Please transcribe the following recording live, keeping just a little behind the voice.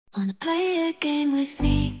Wanna play a game with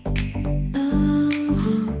me?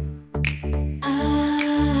 Ooh,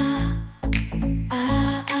 ah,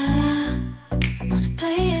 ah, ah. Wanna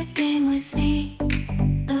play a game with me?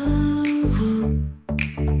 Ooh,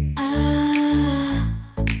 ah,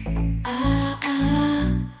 ah,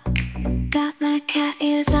 ah. Got my cat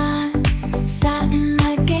ears on, sat in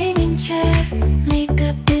my gaming chair.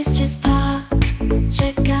 Makeup is just pop,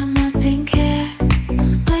 check out my pink hair.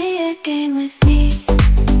 Wanna play a game with me?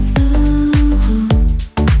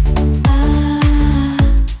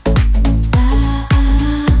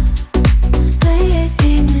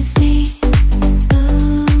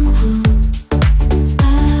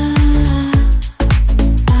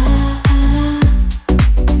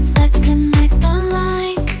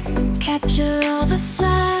 Capture all the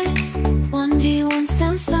flags, 1v1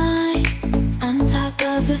 sounds fine. On top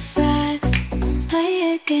of the frags,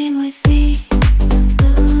 play a game with me.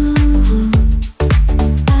 Ooh,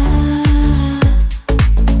 ah,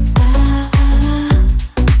 ah, ah.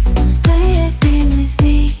 Play a game with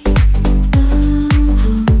me.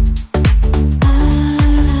 Ooh, ah,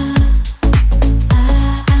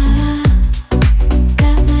 ah, ah.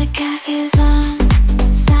 Got my cat ears on,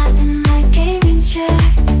 sat in my gaming chair.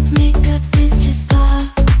 Makeup is just pop,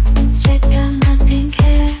 check out my pink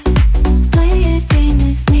hair. Play a game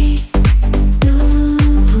with me.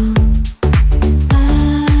 Ooh, ah,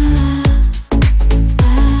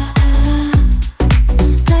 ah, ah.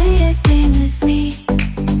 Play a game with me.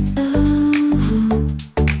 Ooh,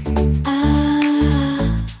 ah,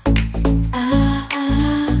 ah,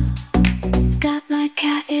 ah. Got my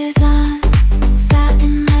cat ears on, sat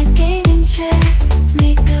in my gaming chair.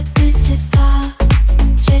 Makeup is just pop,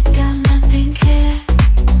 check out my pink hair.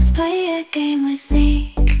 Play a game with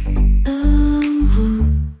me. Ooh,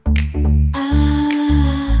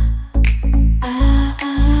 ah, ah,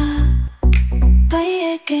 ah.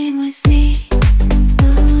 Play a game with me.